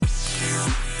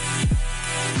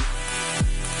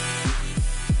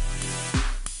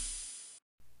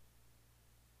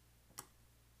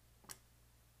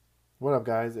What up,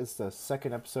 guys? It's the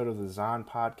second episode of the Zon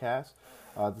podcast.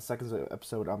 The second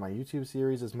episode on my YouTube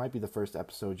series. This might be the first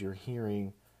episode you're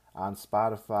hearing on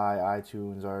Spotify,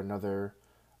 iTunes, or another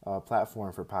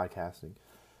platform for podcasting.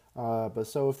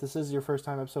 So if this is your first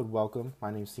time episode, welcome.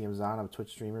 My name's CM Zon. I'm a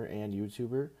Twitch streamer and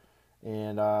YouTuber.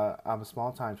 And I'm a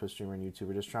small-time Twitch streamer and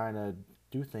YouTuber, just trying to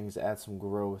do things to add some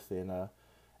growth and add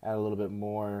a little bit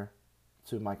more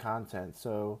to my content.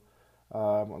 So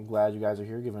I'm glad you guys are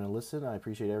here giving a listen. I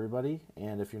appreciate everybody.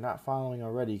 And if you're not following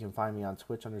already, you can find me on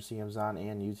Twitch under CM Zon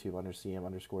and YouTube under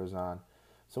CM_Zon.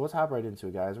 So let's hop right into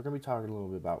it, guys. We're going to be talking a little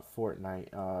bit about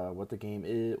Fortnite, what the game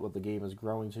is, what the game is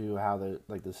growing to, how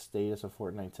the status of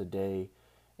Fortnite today,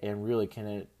 and really, can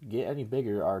it get any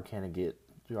bigger or can it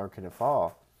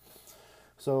fall?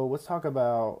 So let's talk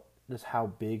about just how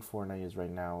big Fortnite is right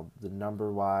now, the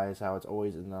number-wise, how it's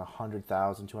always in the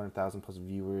 100,000, 200,000 plus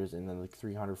viewers, and then like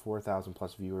 300, 4,000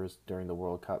 plus viewers during the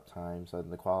World Cup times and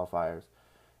the qualifiers,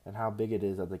 and how big it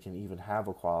is that they can even have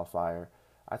a qualifier.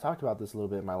 I talked about this a little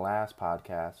bit in my last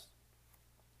podcast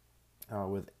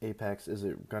with Apex. Is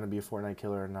it going to be a Fortnite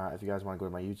killer or not? If you guys want to go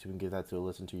to my YouTube and give that to a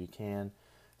listen to, you can.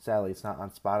 Sadly, it's not on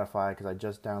Spotify because I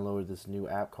just downloaded this new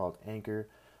app called Anchor,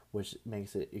 which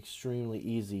makes it extremely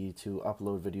easy to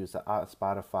upload videos to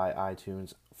Spotify,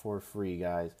 iTunes for free,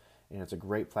 guys. And it's a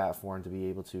great platform to be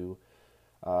able to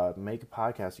make a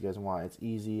podcast you guys want. It's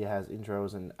easy, it has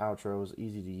intros and outros,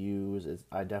 easy to use.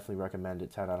 I definitely recommend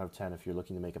it 10 out of 10 if you're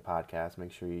looking to make a podcast.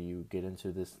 Make sure you get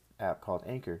into this app called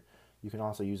Anchor. You can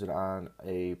also use it on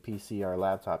a PC or a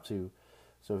laptop too.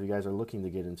 So if you guys are looking to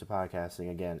get into podcasting,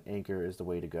 again, Anchor is the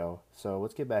way to go. So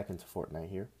let's get back into Fortnite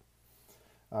here.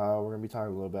 We're going to be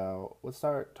talking a little about, let's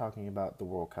start talking about the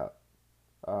World Cup.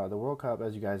 The World Cup,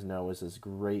 as you guys know, is this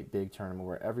great big tournament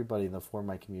where everybody in the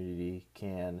Fortnite community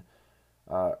can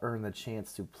earn the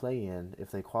chance to play in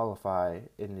if they qualify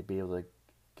and to be able to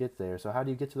get there. So how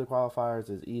do you get to the qualifiers?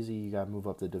 It's easy. You got to move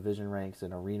up the division ranks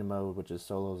in arena mode, which is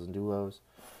solos and duos.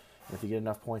 And if you get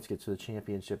enough points, get to the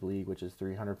championship league, which is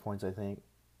 300 points, I think.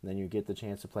 Then you get the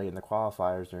chance to play in the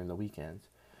qualifiers during the weekends.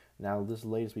 Now, this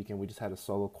latest weekend, we just had a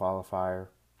solo qualifier.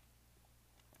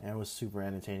 And it was super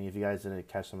entertaining. If you guys didn't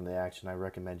catch some of the action, I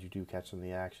recommend you do catch some of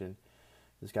the action.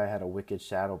 This guy had a wicked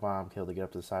shadow bomb kill to get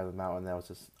up to the side of the mountain. That was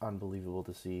just unbelievable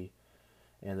to see.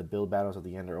 And the build battles at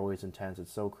the end are always intense.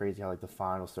 It's so crazy how like the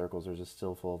final circles are just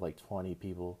still full of like 20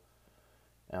 people.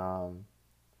 But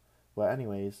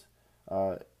anyways,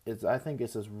 I think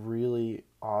it's just really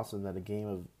awesome that a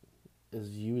game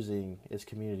is using its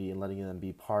community and letting them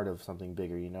be part of something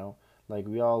bigger, you know? Like,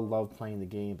 we all love playing the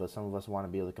game, but some of us want to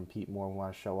be able to compete more. We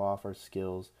want to show off our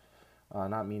skills.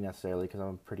 Not me necessarily, because I'm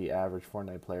a pretty average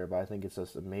Fortnite player, but I think it's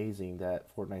just amazing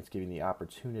that Fortnite's giving the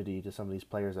opportunity to some of these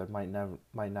players that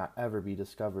might not ever be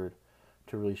discovered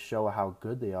to really show how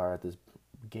good they are at this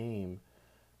game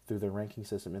through the ranking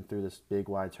system and through this big,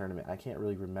 wide tournament. I can't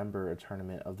really remember a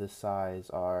tournament of this size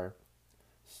or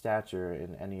stature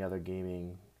in any other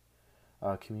gaming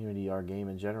community or game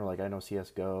in general. Like, I know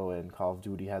CSGO and Call of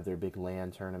Duty have their big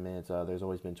LAN tournaments. There's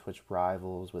always been Twitch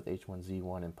rivals with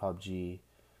H1Z1 and PUBG.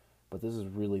 But this is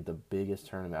really the biggest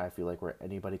tournament, I feel like, where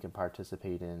anybody can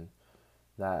participate in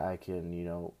that I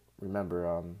can,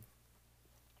 remember.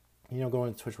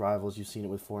 Going to Twitch rivals, you've seen it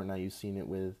with Fortnite, you've seen it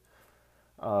with,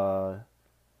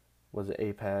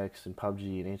 Apex and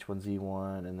PUBG and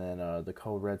H1Z1, and then the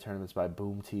Code Red tournaments by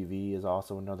Boom TV is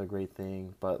also another great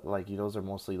thing. But those are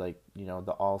mostly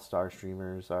the all-star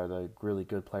streamers are the really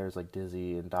good players like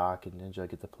Dizzy and Doc and Ninja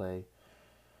get to play.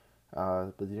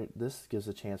 But this gives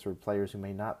a chance for players who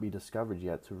may not be discovered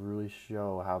yet to really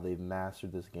show how they've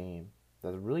mastered this game.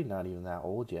 That's really not even that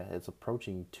old yet. It's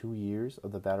approaching 2 years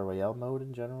of the Battle Royale mode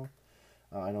in general.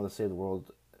 I know the Save the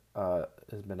World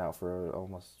has been out for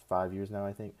almost 5 years now,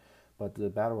 I think. But the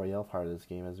Battle Royale part of this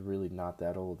game is really not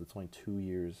that old. It's only 2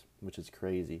 years, which is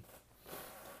crazy.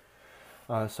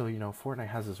 Fortnite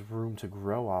has this room to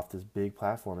grow off this big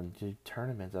platform and do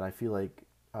tournaments. And I feel like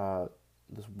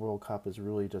this World Cup is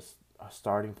really just a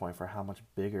starting point for how much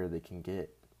bigger they can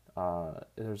get.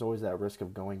 There's always that risk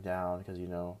of going down because,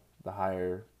 the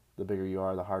bigger you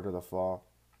are, the harder the fall.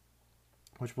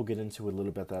 Which we'll get into a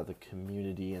little bit about the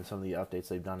community and some of the updates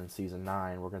they've done in Season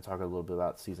 9. We're going to talk a little bit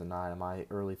about Season 9 and my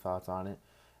early thoughts on it,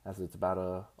 as it's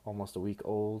about almost a week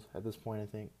old at this point, I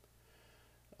think.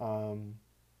 The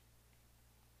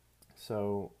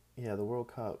World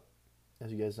Cup,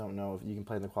 as you guys don't know, if you can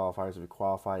play in the qualifiers. If you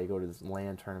qualify, you go to this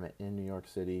LAN tournament in New York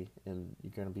City, and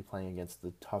you're going to be playing against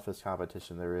the toughest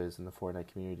competition there is in the Fortnite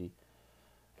community.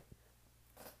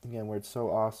 Again, where it's so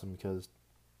awesome because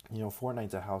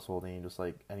Fortnite's a household name, just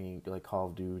like any Call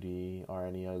of Duty or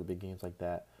any other big games like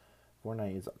that.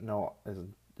 Fortnite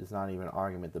is not even an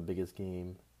argument the biggest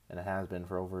game, and it has been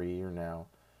for over a year now,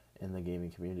 in the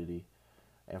gaming community.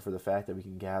 And for the fact that we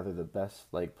can gather the best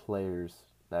players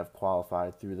that have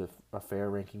qualified through a fair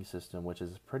ranking system, which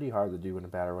is pretty hard to do in a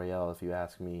battle royale, if you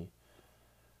ask me.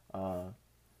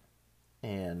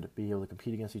 And be able to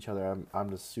compete against each other, I'm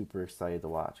just super excited to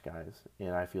watch, guys.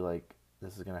 And I feel like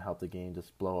this is going to help the game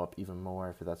just blow up even more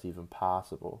if that's even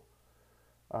possible.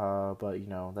 But,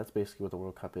 that's basically what the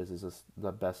World Cup is just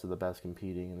the best of the best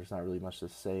competing, and there's not really much to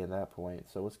say in that point.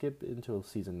 So let's get into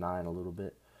Season 9 a little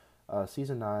bit.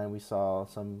 Season 9, we saw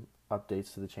some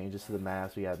updates to the changes to the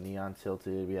maps. We have Neon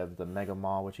Tilted, we have the Mega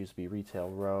Mall, which used to be Retail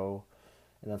Row,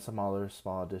 and then some other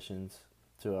small additions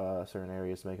to certain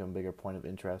areas to make them a bigger point of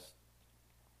interest.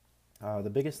 The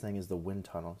biggest thing is the wind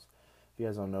tunnels. If you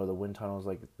guys don't know, the wind tunnels,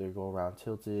 they go around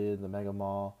Tilted, the Mega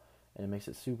Mall, and it makes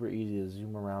it super easy to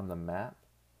zoom around the map,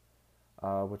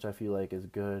 which I feel like is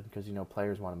good because,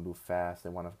 players want to move fast, they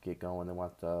want to get going, they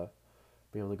want to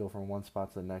be able to go from one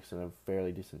spot to the next in a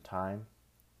fairly decent time.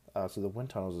 So the wind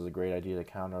tunnels is a great idea to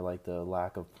counter the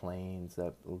lack of planes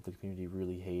that the community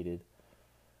really hated.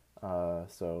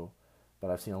 But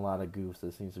I've seen a lot of goofs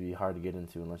that seems to be hard to get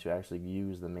into unless you actually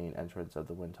use the main entrance of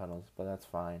the wind tunnels, but that's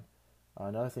fine.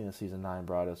 Another thing that Season 9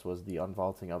 brought us was the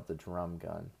unvaulting of the drum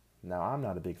gun. Now, I'm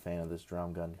not a big fan of this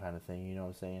drum gun kind of thing, you know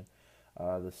what I'm saying?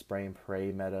 The spray and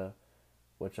pray meta,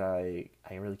 which I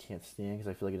really can't stand because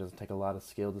I feel like it doesn't take a lot of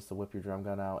skill just to whip your drum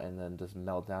gun out and then just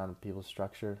melt down people's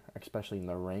structure, especially in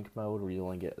the rank mode where you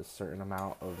only get a certain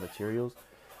amount of materials.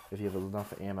 If you have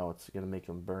enough ammo, it's going to make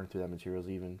them burn through that materials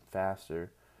even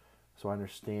faster. So I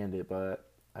understand it, but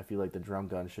I feel like the drum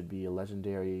gun should be a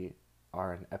legendary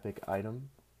or an epic item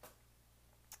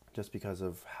just because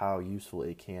of how useful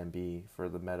it can be for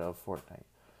the meta of Fortnite.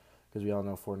 Because we all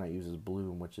know Fortnite uses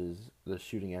Bloom, which is the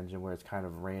shooting engine where it's kind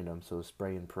of random. So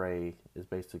spray and pray is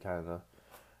basically kind of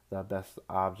the best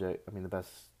the best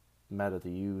meta to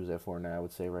use at Fortnite, I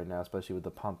would say right now, especially with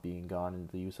the pump being gone and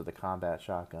the use of the combat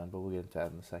shotgun. But we'll get into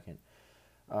that in a second.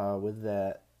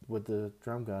 With the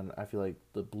drum gun, I feel like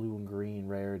the blue and green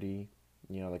rarity,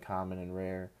 the common and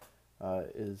rare,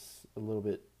 is a little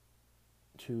bit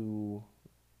too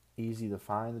easy to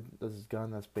find. This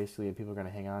gun that's basically people are going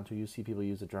to hang on to. You see people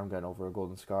use the drum gun over a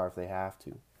golden scar if they have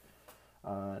to.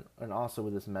 And also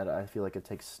with this meta, I feel like it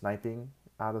takes sniping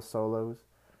out of solos,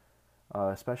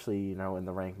 especially, in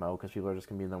the rank mode, because people are just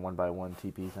going to be in the 1x1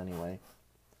 TPs anyway.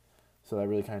 So that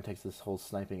really kind of takes this whole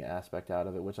sniping aspect out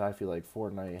of it, which I feel like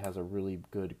Fortnite has a really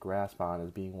good grasp on as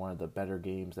being one of the better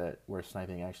games where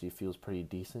sniping actually feels pretty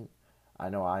decent. I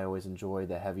know I always enjoy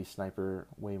the heavy sniper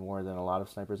way more than a lot of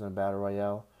snipers in a battle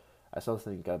royale. I still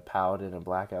think Paladin and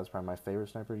Blackout is probably my favorite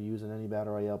sniper to use in any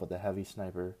battle royale, but the heavy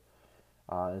sniper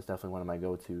is definitely one of my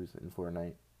go-tos in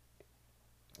Fortnite.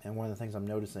 And one of the things I'm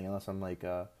noticing, unless I'm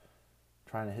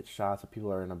trying to hit shots if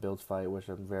people are in a build fight, which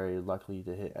I'm very lucky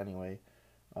to hit anyway,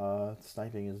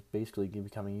 sniping is basically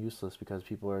becoming useless because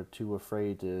people are too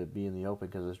afraid to be in the open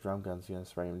because this drum gun's going to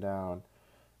spray them down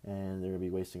and they're going to be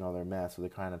wasting all their mats, so they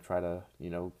kind of try to,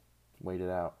 wait it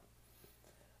out.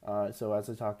 So as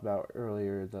I talked about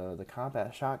earlier, the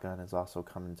combat shotgun is also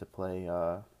coming into play,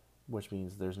 which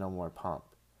means there's no more pump.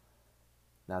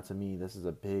 Now to me, this is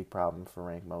a big problem for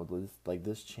rank mode.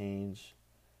 This change,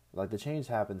 the change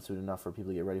happened soon enough for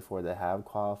people to get ready for it that have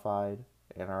qualified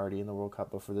and are already in the World Cup,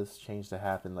 but for this change to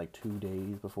happen 2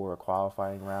 days before a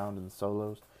qualifying round in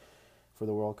solos for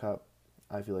the World Cup,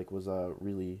 I feel like was a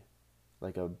really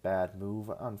a bad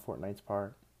move on Fortnite's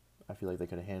part. I feel like they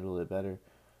could have handled it better.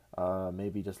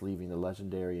 Maybe just leaving the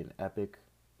legendary and epic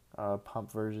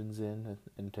pump versions in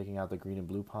and taking out the green and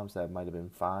blue pumps, that might have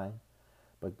been fine.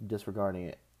 But disregarding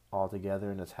it altogether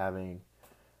and just having,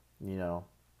 a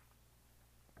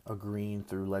green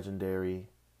through legendary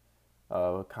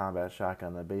combat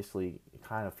shotgun that basically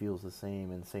kind of feels the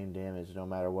same and same damage no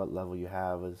matter what level you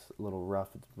have is a little rough.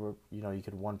 You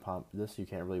could one pump this. You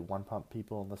can't really one pump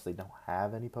people unless they don't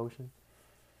have any potion.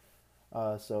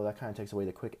 So that kind of takes away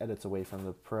the quick edits away from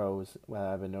the pros.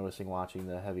 I've been noticing watching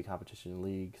the heavy competition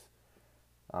leagues.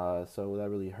 So that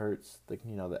really hurts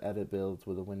the edit builds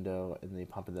with the window and they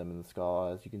pumping them in the skull.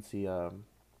 As you can see,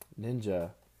 Ninja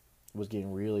was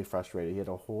getting really frustrated. He had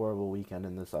a horrible weekend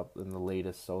in the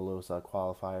latest solos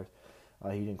qualifiers.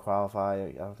 He didn't qualify.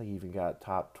 I don't think he even got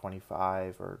top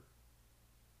 25 or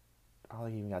I don't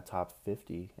think he even got top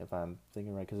 50 if I'm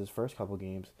thinking right. Because his first couple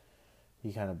games,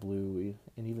 he kind of blew,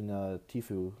 and even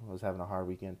Tifu was having a hard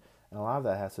weekend. And a lot of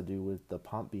that has to do with the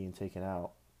pump being taken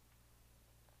out.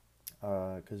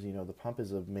 Because, the pump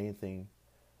is a main thing.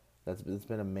 It's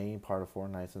been a main part of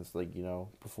Fortnite since,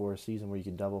 before a season where you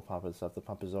can double pump and stuff. The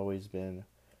pump has always been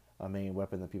a main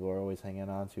weapon that people are always hanging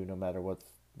on to, no matter what's,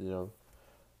 no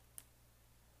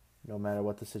matter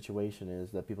what the situation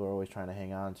is, that people are always trying to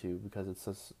hang on to, because it's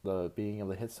just the being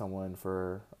able to hit someone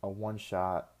for a one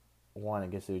shot. One,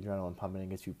 it gets the adrenaline pumping, it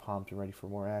gets you pumped and ready for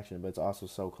more action, but it's also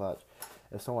so clutch.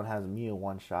 If someone has me a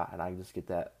one shot and I just get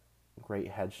that great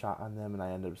headshot on them and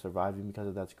I end up surviving because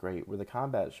of that's great. Where the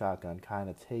combat shotgun kind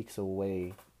of takes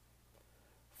away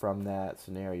from that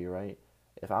scenario, right?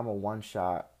 If I'm a one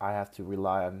shot, I have to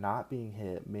rely on not being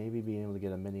hit, maybe being able to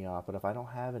get a mini off, but if I don't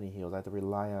have any heals, I have to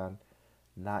rely on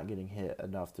not getting hit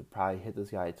enough to probably hit this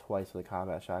guy twice with a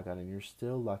combat shotgun, and you're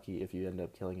still lucky if you end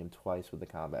up killing him twice with a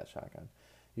combat shotgun.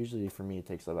 Usually for me it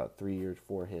takes about 3 or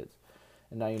 4 hits.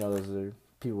 And now those are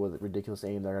people with ridiculous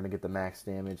aim, they're going to get the max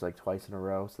damage like twice in a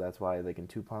row, so that's why they can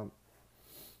 2-pump.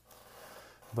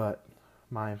 But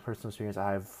my personal experience,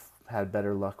 I've had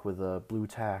better luck with a blue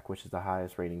tack, which is the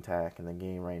highest rating tack in the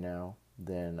game right now,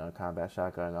 than a combat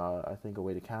shotgun. I think a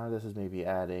way to counter this is maybe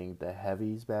adding the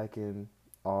heavies back in,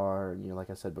 or, like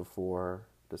I said before,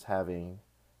 just having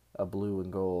a blue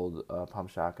and gold pump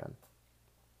shotgun.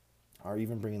 Or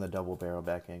even bringing the double barrel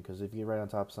back in, because if you get right on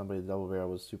top of somebody, the double barrel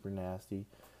was super nasty.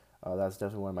 That's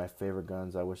definitely one of my favorite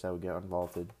guns. I wish that would get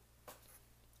unvaulted.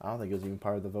 I don't think it was even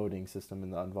part of the voting system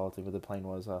in the unvaulting, but the plane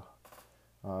was.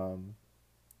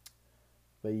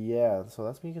 But yeah, so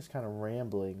that's me just kind of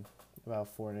rambling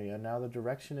about Fortnite. And now the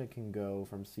direction it can go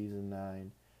from Season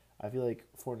 9. I feel like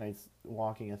Fortnite's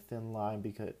walking a thin line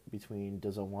between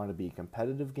does it want to be a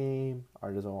competitive game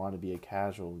or does it want to be a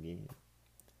casual game.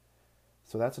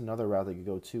 So that's another route they could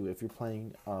go too. If you're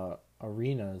playing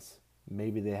arenas,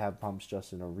 maybe they have pumps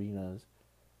just in arenas,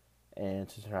 and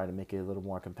to try to make it a little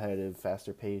more competitive,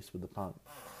 faster pace with the pump.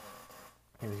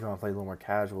 And if you want to play a little more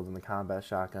casual than the combat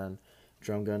shotgun,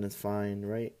 drum gun is fine,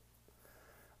 right?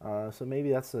 So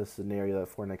maybe that's a scenario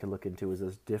that Fortnite could look into, is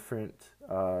those different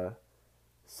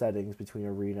settings between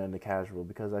arena and the casual,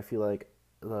 because I feel like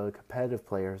the competitive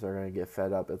players are going to get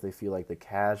fed up if they feel like the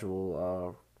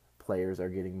casual players are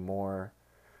getting more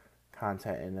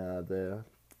content and the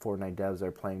Fortnite devs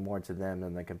are playing more to them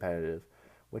than the competitive,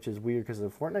 which is weird because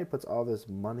if Fortnite puts all this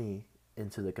money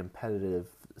into the competitive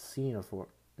scene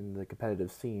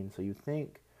so you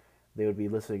think they would be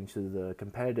listening to the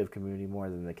competitive community more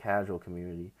than the casual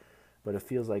community, but it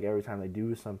feels like every time they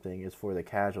do something is for the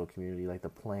casual community, like the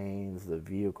planes, the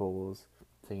vehicles,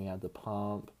 taking out the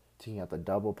pump, taking out the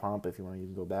double pump if you want to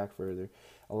even go back further.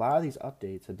 A lot of these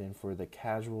updates have been for the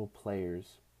casual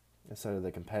players instead of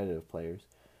the competitive players.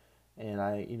 And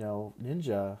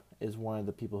Ninja is one of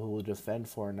the people who will defend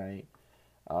Fortnite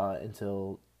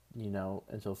until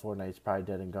Fortnite's probably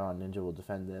dead and gone. Ninja will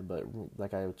defend them, but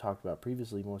like I talked about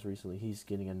previously, most recently, he's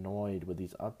getting annoyed with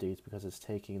these updates because it's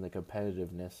taking the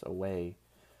competitiveness away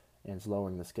and it's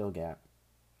lowering the skill gap.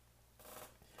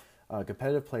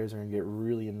 Competitive players are going to get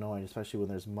really annoyed, especially when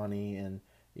there's money and,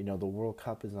 the World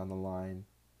Cup is on the line,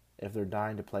 if they're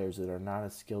dying to players that are not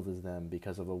as skilled as them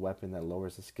because of a weapon that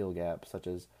lowers the skill gap, such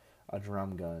as a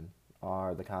drum gun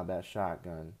or the combat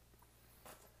shotgun.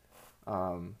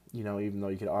 Even though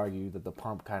you could argue that the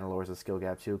pump kind of lowers the skill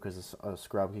gap too, because a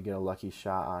scrub can get a lucky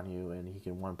shot on you and he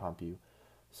can one pump you.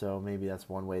 So maybe that's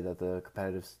one way that the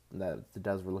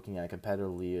devs were looking at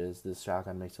competitively, is this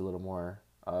shotgun makes it a little more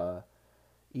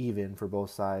even for both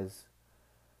sides,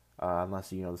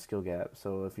 unless you know the skill gap.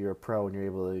 So if you're a pro and you're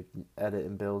able to edit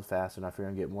and build fast enough, you're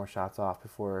going to get more shots off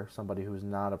before somebody who's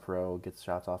not a pro gets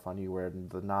shots off on you, where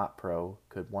the not pro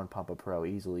could one pump a pro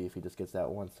easily if he just gets that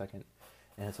 1 second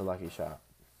and it's a lucky shot.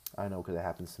 I know, because it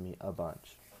happens to me a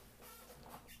bunch.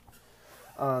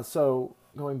 So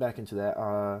going back into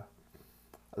that,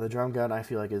 the drum gun I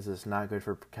feel like is just not good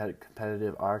for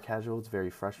competitive or casual. It's very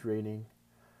frustrating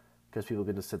because people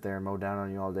can just sit there and mow down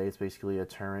on you all day. It's basically a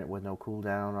turret with no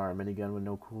cooldown or a minigun with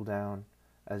no cooldown.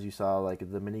 As you saw, like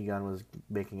the minigun was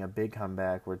making a big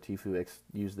comeback where Tfue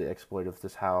used the exploit of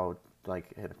just how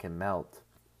it can melt.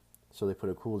 So they put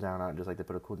a cooldown on it, just like they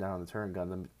put a cooldown on the turret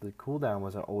gun. The cooldown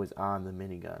wasn't always on the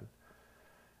minigun.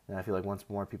 And I feel like once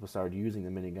more people started using the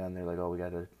minigun, they're like, oh, we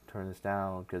got to turn this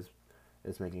down because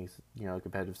it's making the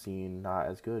competitive scene not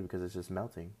as good because it's just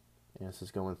melting. And it's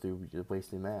just going through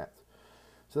wasting mats.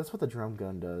 So that's what the drum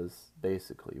gun does,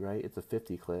 basically, right? It's a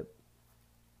 50 clip.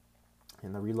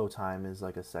 And the reload time is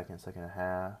like a second and a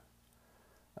half.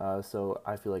 So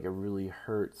I feel like it really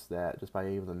hurts that just by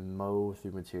able to mow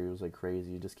through materials like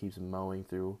crazy. It just keeps mowing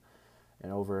through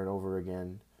and over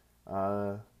again.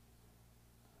 Other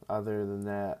than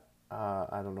that,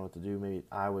 I don't know what to do. Maybe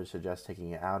I would suggest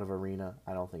taking it out of arena.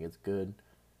 I don't think it's good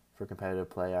for competitive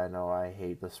play. I know I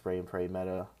hate the spray and pray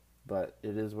meta But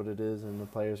it is what it is, and the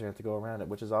players are going to have to go around it,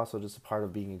 which is also just a part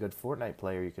of being a good Fortnite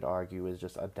player, you could argue, is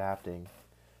just adapting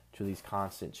to these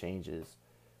constant changes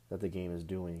that the game is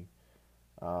doing.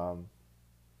 Um,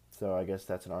 so I guess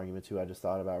that's an argument, too, I just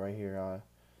thought about right here.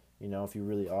 If you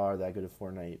really are that good at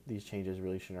Fortnite, these changes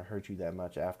really shouldn't hurt you that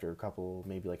much after a couple,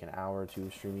 maybe like an hour or two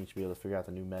of streaming to be able to figure out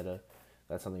the new meta.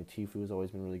 That's something Tfue has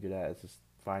always been really good at, is just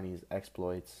finding these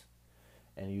exploits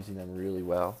and using them really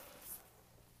well.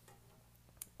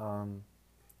 Um,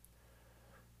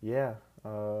 yeah,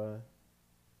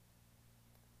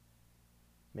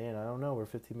 man, I don't know. We're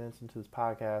 15 minutes into this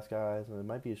podcast, guys, and it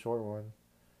might be a short one.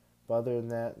 But other than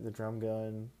that, the drum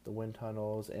gun, the wind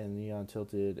tunnels, and Neon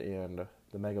Tilted, and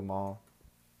the Mega Mall.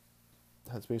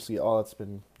 That's basically all that's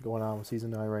been going on with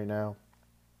Season 9 right now.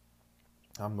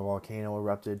 The volcano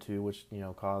erupted too, which,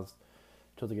 caused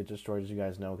Tilted to get destroyed, as you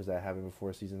guys know, because that happened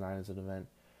before Season 9 as an event.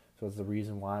 So it's the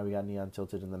reason why we got Neon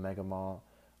Tilted in the Mega Mall.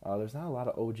 There's not a lot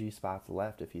of OG spots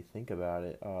left if you think about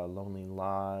it. Lonely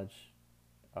Lodge,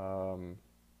 what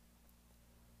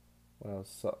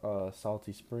else?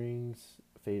 Salty Springs,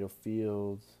 Fatal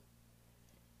Fields,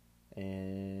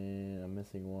 and I'm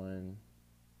missing one.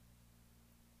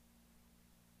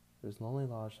 There's Lonely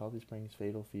Lodge, Salty Springs,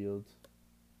 Fatal Fields.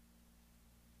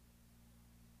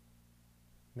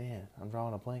 Man, I'm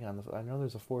drawing a blank on this. I know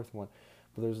there's a fourth one,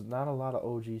 but there's not a lot of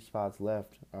OG spots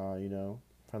left,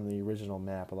 from the original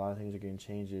map. A lot of things are getting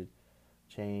changed.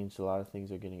 A lot of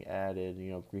things are getting added.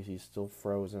 Greasy's still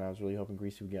frozen. I was really hoping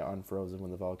Greasy would get unfrozen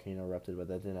when the volcano erupted, but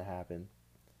that didn't happen.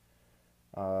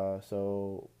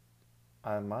 So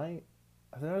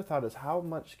another thought is, how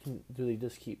much do they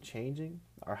just keep changing?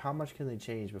 Or how much can they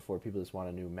change before people just want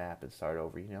a new map and start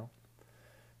over,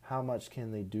 How much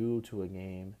can they do to a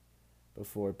game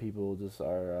before people just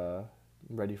are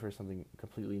ready for something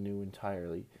completely new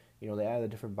entirely? They added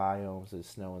different biomes, the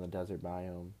snow and the desert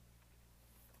biome.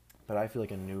 But I feel like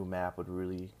a new map would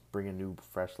really bring a new,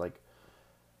 fresh,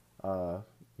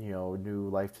 new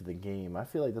life to the game. I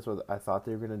feel like that's what I thought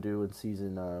they were going to do in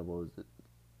season,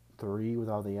 3 with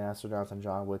all the astronauts, and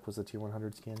John Wick was the tier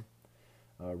 100 skin.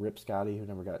 Rip Scotty, who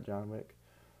never got John Wick.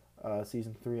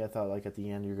 Season 3, I thought, at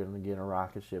the end, you're going to get a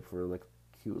rocket ship for,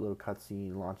 cute little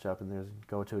cutscene, launch up, and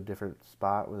go to a different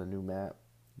spot with a new map.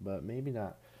 But maybe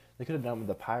not. They could have done with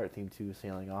the pirate theme, too,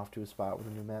 sailing off to a spot with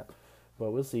a new map.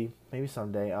 But we'll see. Maybe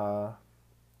someday.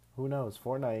 Who knows?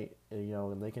 Fortnite,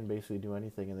 they can basically do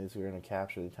anything, and they're going to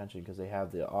capture the attention because they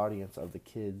have the audience of the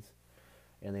kids,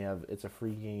 and it's a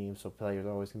free game, so players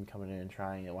are always going to be coming in and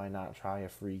trying it. Why not try a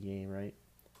free game, right?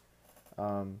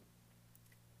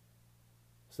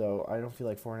 So I don't feel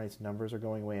like Fortnite's numbers are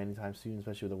going away anytime soon,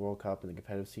 especially with the World Cup and the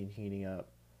competitive scene heating up.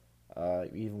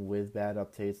 Even with bad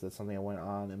updates, that's something I went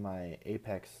on in my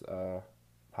Apex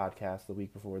podcast the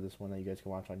week before this one that you guys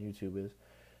can watch on YouTube, is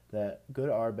that good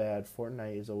or bad,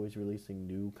 Fortnite is always releasing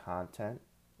new content,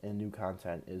 and new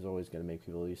content is always going to make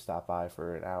people at least stop by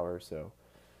for an hour or so.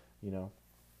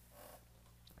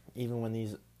 Even when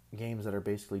these games that are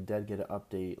basically dead get an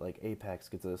update, like Apex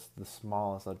gets the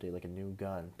smallest update, like a new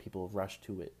gun, people rush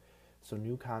to it. So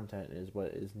new content is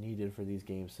what is needed for these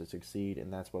games to succeed,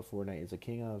 and that's what Fortnite is a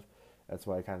king of. That's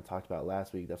why I kind of talked about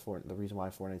last week, that the reason why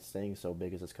Fortnite's staying so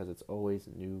big is because it's always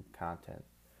new content.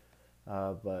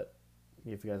 But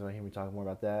if you guys want to hear me talk more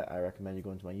about that, I recommend you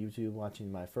going to my YouTube,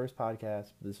 watching my first podcast.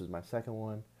 This is my second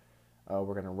one.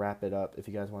 We're going to wrap it up. If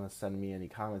you guys want to send me any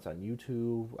comments on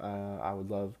YouTube, I would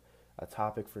love a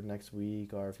topic for next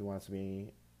week, or if you want to send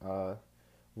me a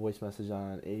voice message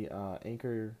on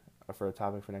Anchor for a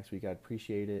topic for next week, I'd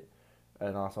appreciate it.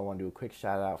 And also I want to do a quick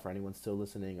shout out for anyone still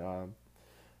listening.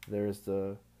 There's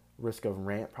the Risk of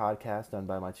Rant podcast done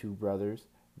by my two brothers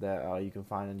that you can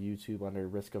find on YouTube under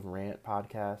Risk of Rant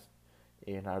podcast.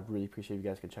 And I'd really appreciate if you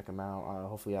guys could check them out.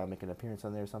 Hopefully I'll make an appearance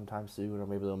on there sometime soon, or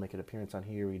maybe they'll make an appearance on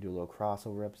here. We can do a little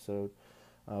crossover episode.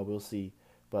 We'll see.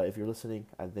 But if you're listening,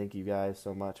 I thank you guys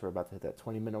so much. We're about to hit that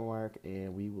 20-minute mark,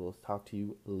 and we will talk to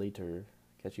you later.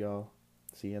 Catch y'all.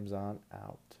 CM Zon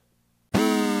out.